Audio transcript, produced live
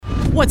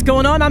What's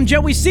going on? I'm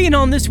Joey C, and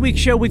on this week's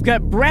show, we've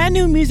got brand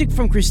new music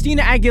from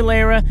Christina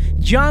Aguilera,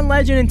 John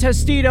Legend, and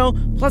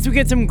Tiesto. Plus, we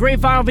get some great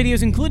viral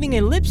videos, including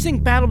a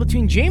lip-sync battle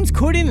between James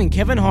Corden and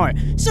Kevin Hart.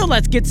 So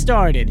let's get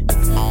started.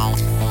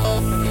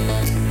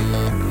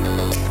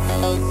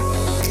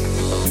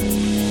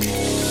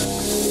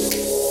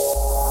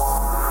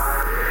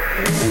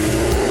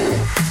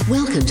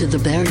 Welcome to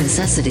the Bear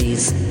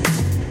Necessities,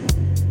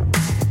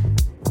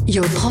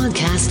 your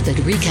podcast that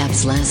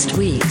recaps last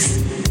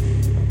week's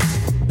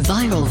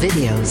viral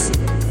videos,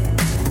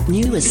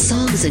 newest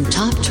songs, and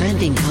top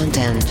trending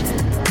content.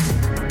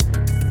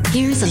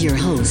 Here's your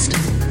host,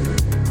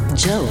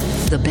 Joe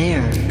the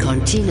Bear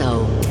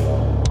Contino.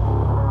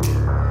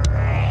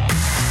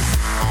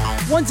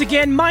 Once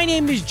again, my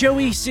name is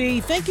Joey C.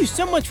 Thank you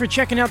so much for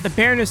checking out the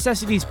Bear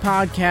Necessities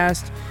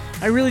Podcast.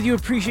 I really do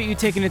appreciate you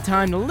taking the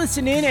time to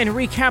listen in and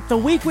recap the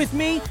week with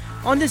me.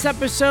 On this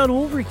episode,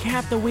 we'll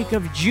recap the week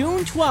of June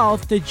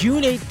 12th to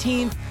June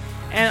 18th.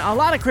 And a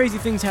lot of crazy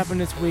things happened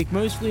this week,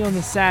 mostly on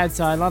the sad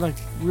side. A lot of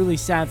really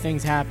sad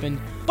things happened.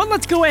 But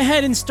let's go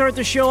ahead and start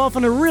the show off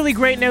on a really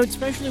great note,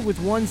 especially with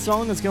one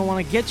song that's going to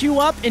want to get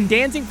you up and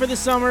dancing for the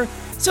summer.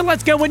 So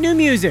let's go with new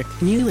music.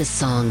 Newest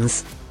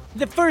songs.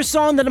 The first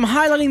song that I'm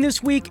highlighting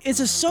this week is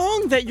a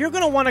song that you're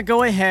going to want to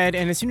go ahead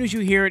and as soon as you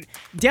hear it,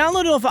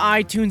 download it off of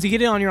iTunes and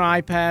get it on your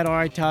iPad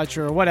or iTouch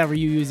or whatever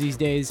you use these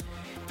days.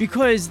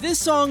 Because this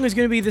song is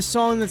going to be the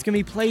song that's going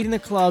to be played in the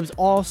clubs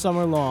all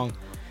summer long.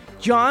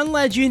 John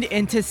Legend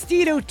and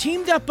Tiesto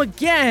teamed up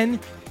again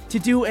to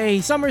do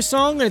a summer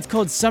song, and it's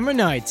called Summer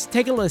Nights.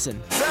 Take a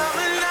listen.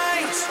 Summer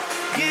nights,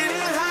 getting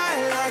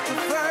high like the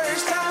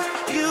first time.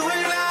 You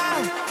and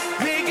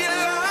I, making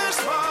love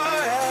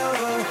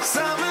forever.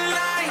 Summer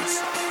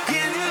nights,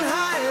 getting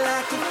high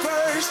like the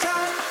first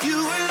time.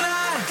 You and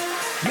I,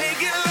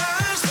 making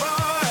love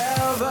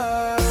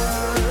forever.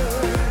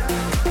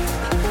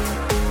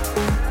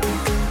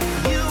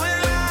 You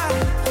and I,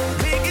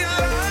 making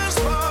love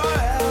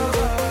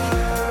forever.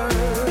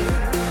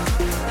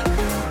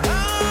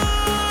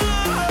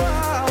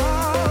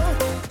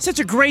 Such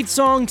a great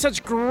song,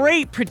 such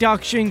great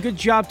production. Good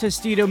job,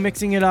 Tiesto,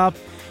 mixing it up.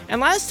 And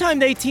last time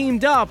they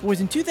teamed up was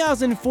in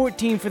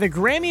 2014 for the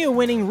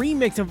Grammy-winning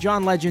remix of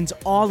John Legend's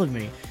All of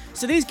Me.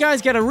 So these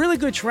guys got a really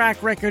good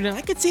track record, and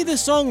I could see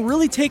this song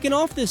really taking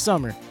off this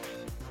summer.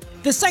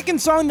 The second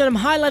song that I'm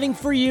highlighting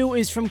for you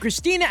is from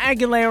Christina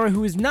Aguilera,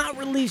 who has not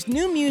released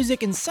new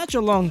music in such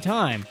a long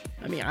time.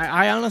 I mean,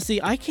 I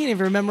honestly, I can't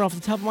even remember off the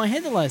top of my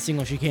head the last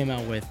single she came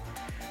out with.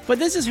 But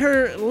this is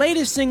her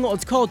latest single.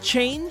 It's called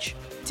Change.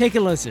 Take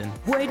a listen.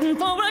 Waiting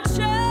for a change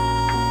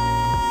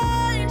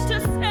to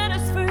set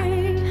us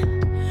free.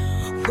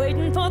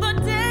 Waiting for the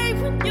day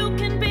when you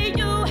can be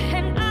you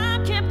and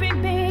I can be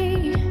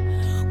me.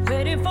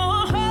 Waiting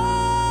for hope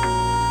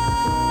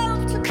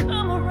to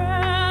come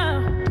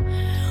around.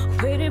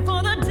 Waiting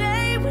for the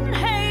day when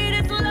hate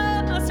is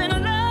lost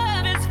and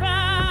love is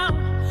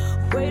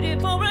found. Waiting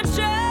for a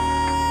change.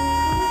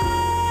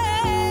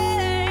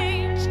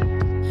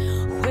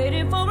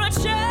 Waiting for a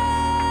change.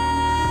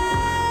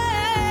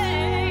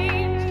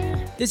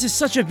 This is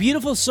such a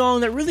beautiful song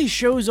that really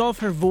shows off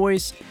her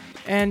voice,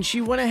 and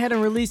she went ahead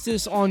and released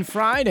this on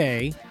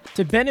Friday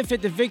to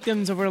benefit the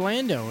victims of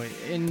Orlando,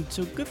 and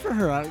so good for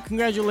her.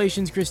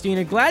 Congratulations,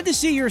 Christina. Glad to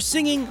see you're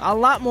singing a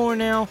lot more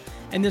now,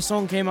 and this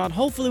song came out.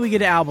 Hopefully we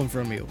get an album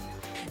from you.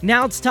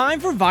 Now it's time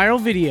for viral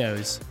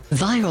videos.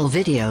 Viral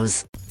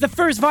videos. The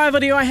first viral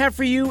video I have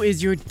for you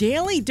is your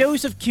daily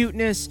dose of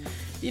cuteness.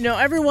 You know,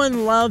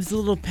 everyone loves the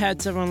little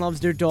pets, everyone loves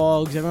their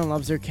dogs, everyone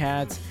loves their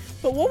cats.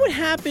 But what would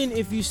happen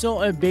if you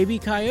saw a baby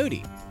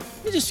coyote?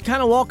 You're just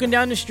kind of walking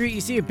down the street, you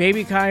see a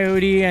baby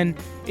coyote, and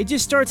it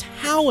just starts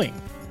howling.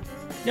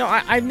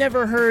 Now, I've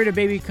never heard a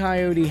baby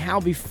coyote howl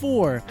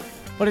before,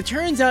 but it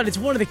turns out it's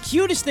one of the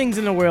cutest things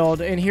in the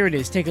world, and here it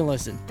is. Take a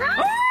listen.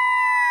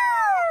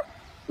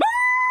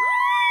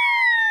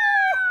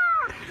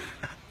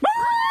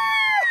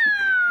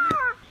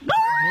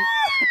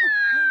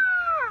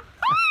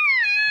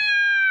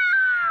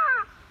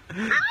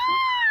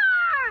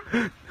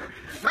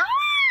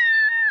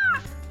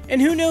 And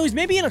who knows,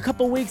 maybe in a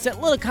couple weeks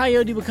that little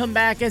coyote will come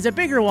back as a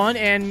bigger one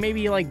and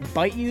maybe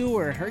bite you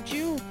or hurt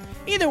you.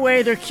 Either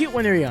way, they're cute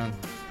when they're young.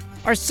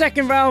 Our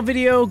second viral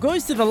video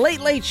goes to the Late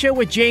Late Show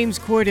with James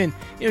Corden.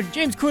 You know,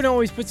 James Corden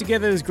always puts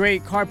together those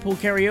great carpool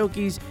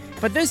karaokes,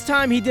 but this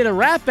time he did a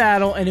rap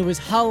battle and it was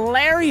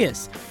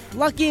hilarious.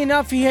 Lucky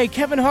enough, he had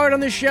Kevin Hart on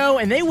the show,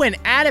 and they went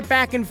at it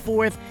back and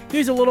forth.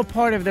 Here's a little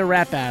part of their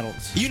rap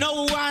battles. You know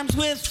who rhymes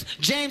with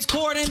James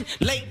Corden?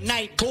 Late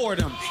night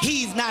boredom.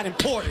 He's not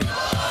important.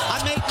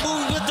 I make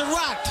moves with The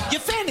Rock. You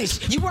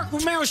finished. You work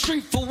with Meryl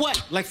Streep for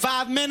what? Like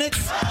 5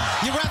 minutes?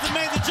 You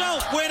resume the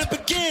joke. Where to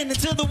begin?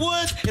 Into the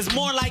woods is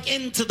more like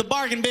into the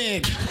bargain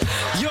bin.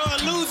 You're a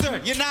loser.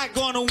 You're not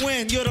going to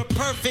win. You're the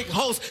perfect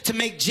host to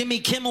make Jimmy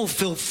Kimmel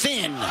feel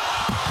thin.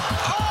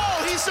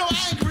 Oh, he's so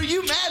angry.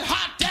 You mad?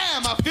 Hot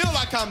damn. I feel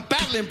like I'm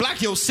battling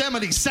Black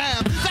Yosemite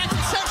Sam. That's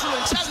essential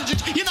and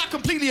challenging. You're not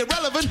completely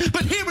irrelevant,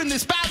 but here in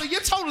this battle,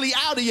 you're totally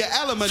out of your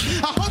element.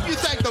 I hope you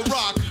thank The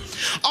Rock.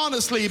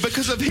 Honestly,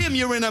 because of him,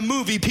 you're in a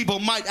movie people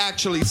might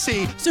actually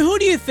see. So who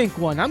do you think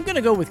won? I'm going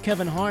to go with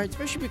Kevin Hart,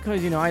 especially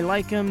because, I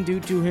like him due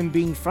to him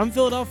being from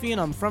Philadelphia,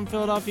 and I'm from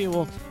Philadelphia.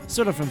 Well,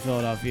 sort of from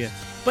Philadelphia.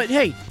 But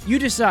hey, you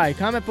decide.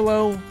 Comment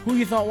below who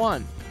you thought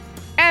won.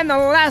 And the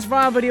last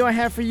viral video I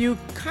have for you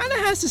kind of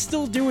has to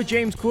still do with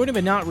James Corden,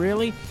 but not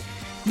really.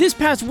 This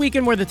past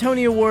weekend were the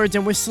Tony Awards,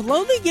 and we're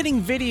slowly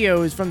getting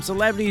videos from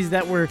celebrities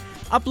that were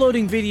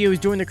uploading videos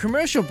during the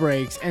commercial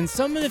breaks, and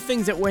some of the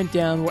things that went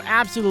down were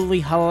absolutely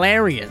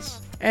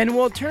hilarious. And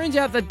well, it turns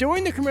out that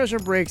during the commercial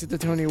breaks at the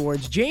Tony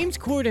Awards, James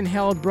Corden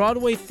held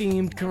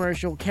Broadway-themed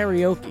commercial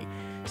karaoke.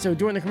 So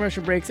during the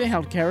commercial breaks, they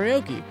held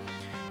karaoke.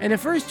 And the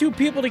first two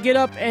people to get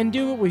up and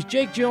do it was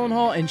Jake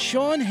Gyllenhaal and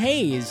Sean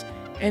Hayes,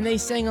 and they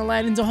sang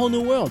Aladdin's A Whole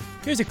New World.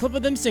 Here's a clip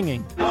of them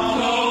singing. A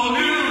whole new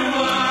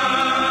world,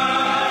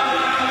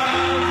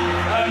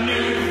 a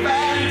new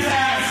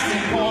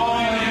fantastic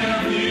point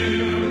of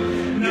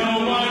view.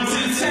 No one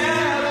to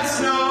tell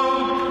us no,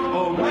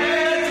 or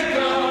where to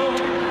go,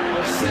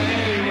 or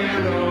say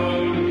we're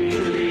only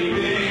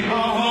dreaming. A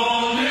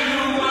whole new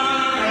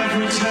world,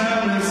 every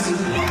tell us to a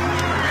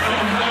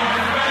more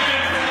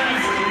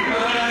fantastic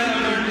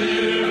point of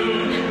view.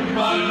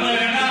 But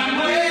when I'm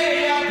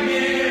way up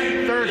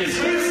here, 30. It's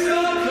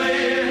crystal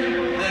clear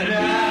that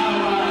now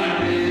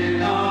I'm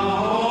in a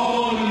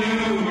whole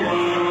new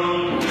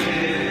world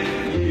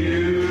with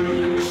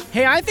you.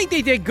 Hey, I think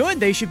they did good.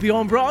 They should be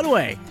on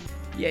Broadway.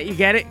 Yeah, you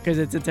get it? Because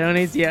it's a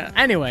Tony's? Yeah.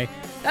 Anyway,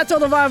 that's all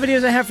the viral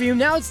videos I have for you.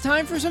 Now it's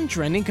time for some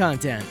trending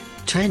content.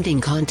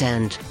 Trending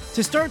content.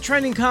 To start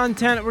trending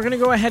content, we're going to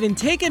go ahead and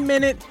take a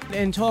minute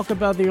and talk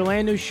about the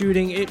Orlando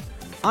shooting. It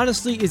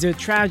honestly is a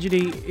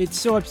tragedy. It's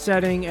so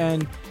upsetting,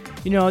 and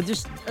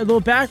just a little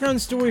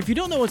background story. If you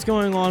don't know what's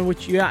going on,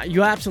 which you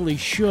absolutely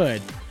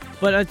should,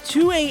 but at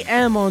 2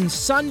 a.m. on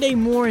Sunday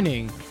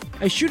morning,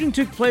 a shooting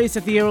took place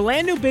at the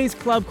Orlando-based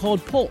club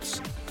called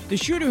Pulse. The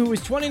shooter, who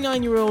was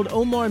 29-year-old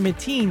Omar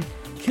Mateen,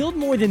 killed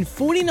more than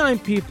 49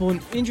 people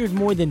and injured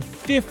more than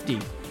 50.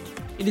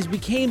 It has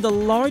become the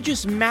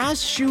largest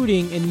mass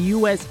shooting in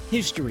U.S.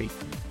 history.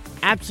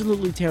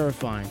 Absolutely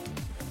terrifying.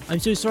 I'm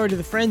so sorry to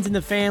the friends and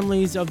the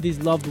families of these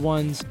loved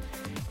ones.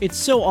 It's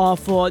so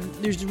awful.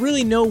 There's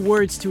really no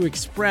words to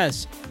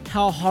express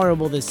how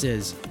horrible this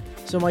is.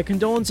 So my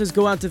condolences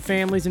go out to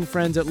families and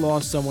friends that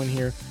lost someone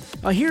here.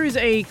 Here is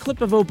a clip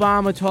of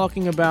Obama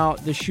talking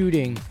about the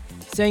shooting,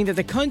 saying that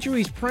the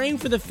country is praying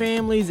for the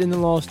families and the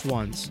lost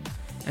ones,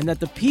 and that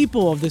the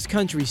people of this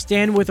country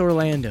stand with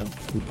Orlando.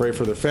 We pray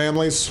for their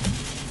families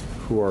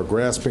who are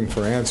grasping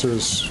for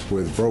answers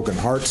with broken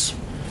hearts.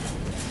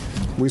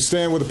 We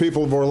stand with the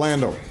people of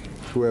Orlando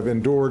who have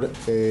endured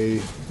a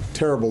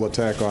terrible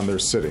attack on their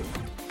city.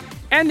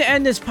 And to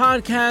end this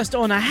podcast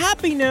on a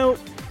happy note,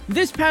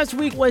 this past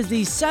week was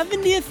the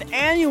 70th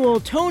annual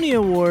Tony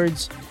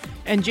Awards,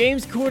 and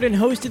James Corden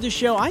hosted the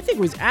show. I think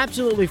it was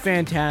absolutely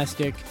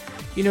fantastic.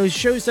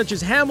 Shows such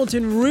as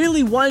Hamilton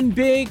really won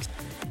big.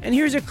 And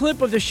here's a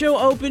clip of the show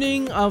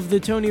opening of the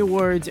Tony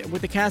Awards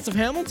with the cast of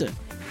Hamilton.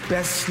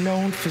 Best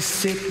known for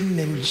sitting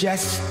and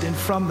jesting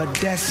from a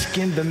desk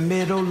in the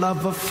middle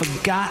of a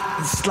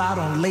forgotten slot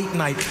on late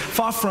night.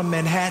 Far from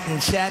Manhattan,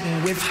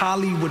 chatting with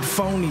Hollywood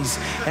phonies.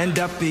 End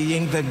up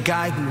being the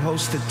guy who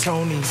hosted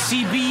Tonys.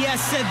 CBS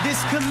said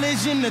this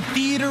collision of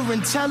theater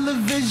and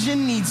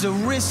television needs a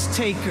risk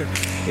taker.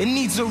 It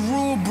needs a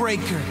rule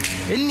breaker.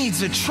 It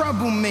needs a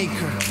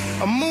troublemaker,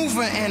 a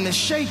mover and a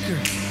shaker.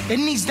 It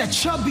needs that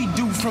chubby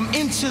dude from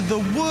Into the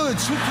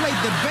Woods who played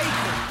the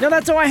baker. Now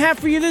that's all I have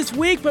for you this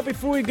week, but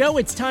before we go,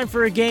 it's time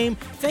for a game.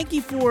 Thank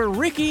you for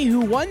Ricky,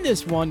 who won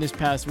this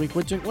past week,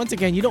 which, once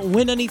again, you don't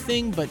win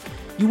anything, but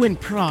you win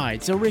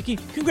pride. So Ricky,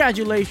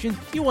 congratulations,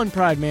 you won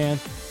pride, man.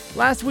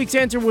 Last week's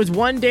answer was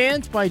One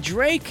Dance by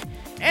Drake,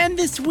 and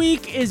this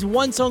week is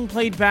One Song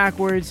Played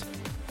Backwards.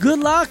 Good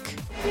luck.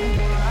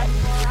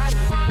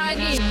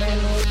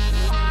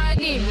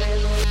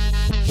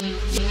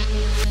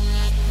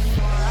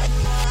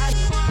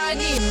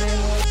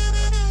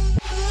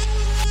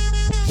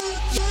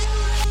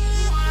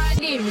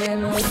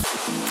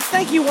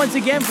 Thank you once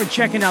again for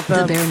checking out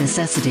the Bear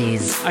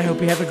Necessities. I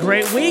hope you have a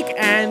great week,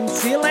 and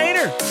see you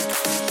later.